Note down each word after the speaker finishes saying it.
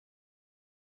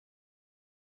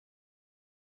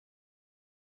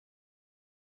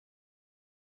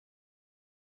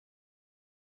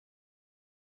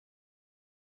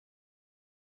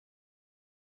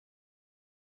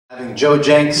Having Joe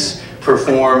Jencks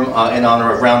perform in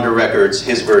honor of Rounder Records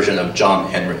his version of John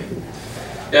Henry.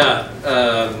 Yeah,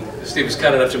 Steve was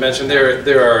kind enough to mention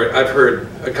I've heard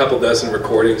a couple dozen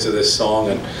recordings of this song,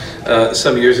 and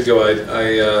some years ago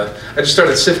I just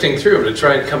started sifting through them to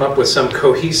try and come up with some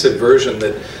cohesive version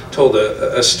that told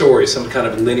a story, some kind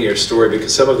of linear story,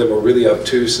 because some of them were really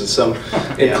obtuse and some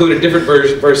included different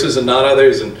verses and not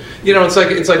others. And you know, it's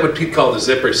like what Pete called a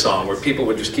zipper song, where people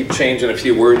would just keep changing a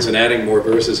few words and adding more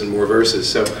verses and more verses.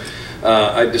 So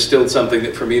I distilled something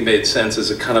that for me made sense as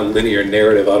a kind of linear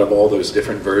narrative out of all those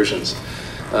different versions.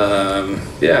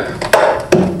 Yeah.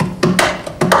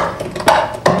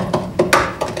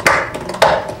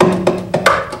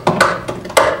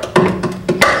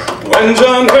 When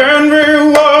John Henry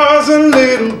was a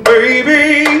little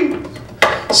baby,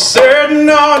 sitting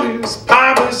on his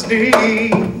papa's knee,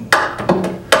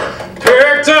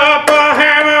 picked up a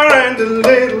hammer and a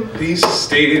little piece of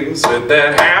steel, said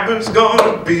that hammer's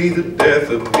gonna be the death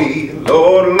of me.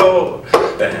 Lord, Lord,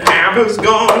 that hammer's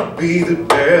gonna be the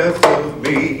death of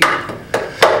me.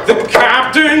 The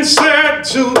captain said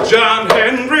to John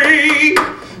Henry,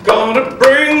 gonna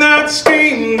bring that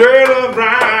steam drill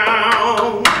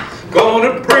around,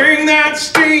 gonna bring that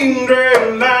steam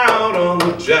drill out on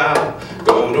the job,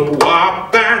 gonna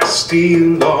whop that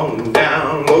steel on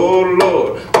down. Lord,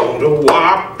 Lord, gonna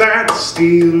whop that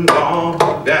steel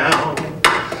on down.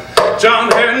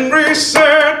 John Henry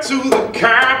said to the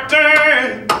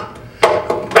captain,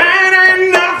 man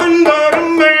ain't nothing but a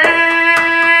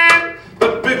man,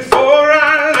 but before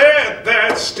I let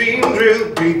that steam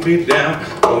drill beat me down,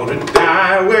 gonna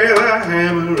die with a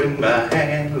hammer in my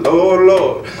hand. Lord,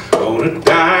 Lord, gonna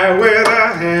die with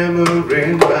a hammer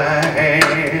in my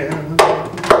hand.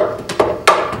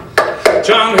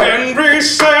 John Henry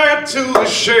said to the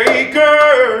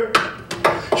shaker,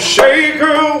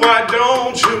 shaker, why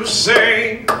don't you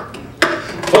sing?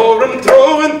 For I'm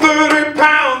throwing 30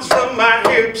 pounds from my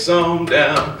hips on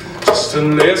down, just to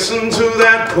listen to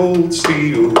that cold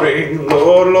steel ring.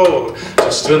 Lord, Lord,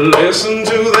 just to listen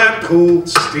to that cold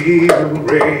steel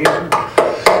ring.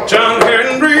 John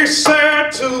Henry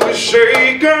said to the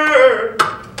shaker,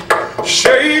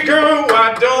 shaker,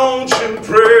 why don't you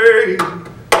pray?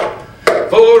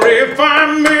 For if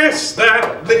I miss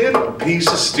that little piece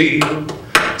of steel,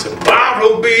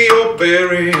 tomorrow be your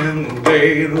burying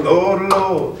day. Lord,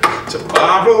 Lord,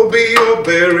 tomorrow be your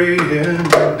burying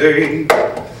day.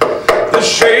 The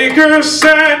shaker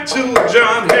said to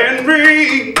John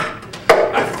Henry,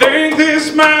 I think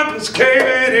this mountain's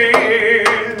caving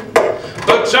in.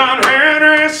 But John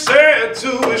Henry said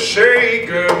to the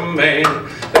shaker, man,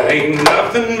 that ain't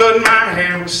nothing but my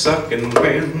hammer sucking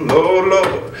wind. Lord,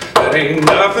 Lord, that ain't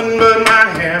nothing but my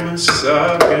hammer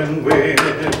sucking wind.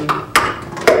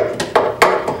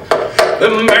 The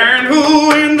man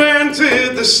who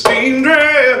invented the steam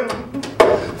drill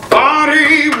thought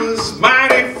he was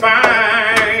mighty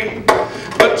fine,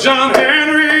 but John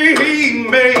Henry, he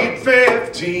made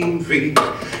 15 feet,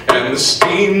 and the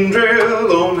steam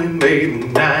drill only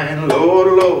made 9.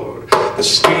 Lord, Lord, the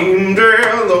steam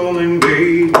drill only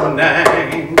made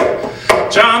 9.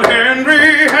 John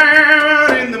Henry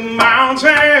hammered in the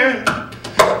mountain,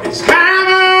 his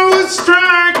hammer was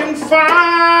striking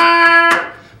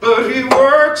fire, but he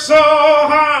worked so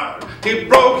hard, he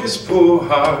broke his poor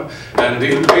heart, and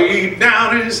he laid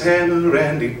down his hammer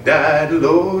and he died.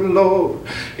 Lord, Lord,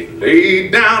 he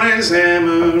laid down his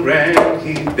hammer and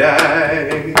he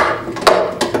died.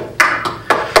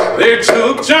 They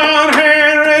took John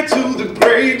Henry to the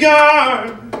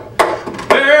graveyard,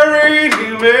 buried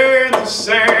him in the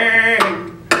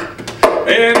sand,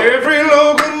 and every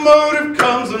locomotive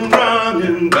comes and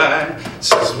running by,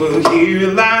 says, well, here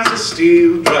lies a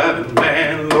steel driving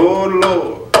man. Lord,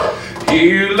 Lord,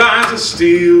 here lies a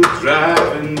steel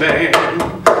driving man.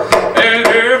 And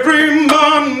every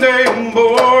Monday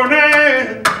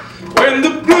morning, when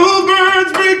the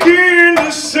bluebirds begin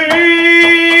to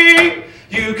sing,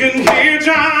 you can hear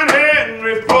John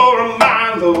Henry for a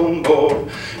mile or more.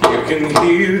 You can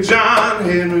hear John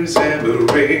Henry's hammer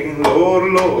ring.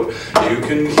 Lord, Lord, you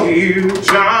can hear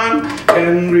John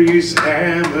Henry's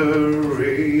hammer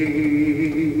ring.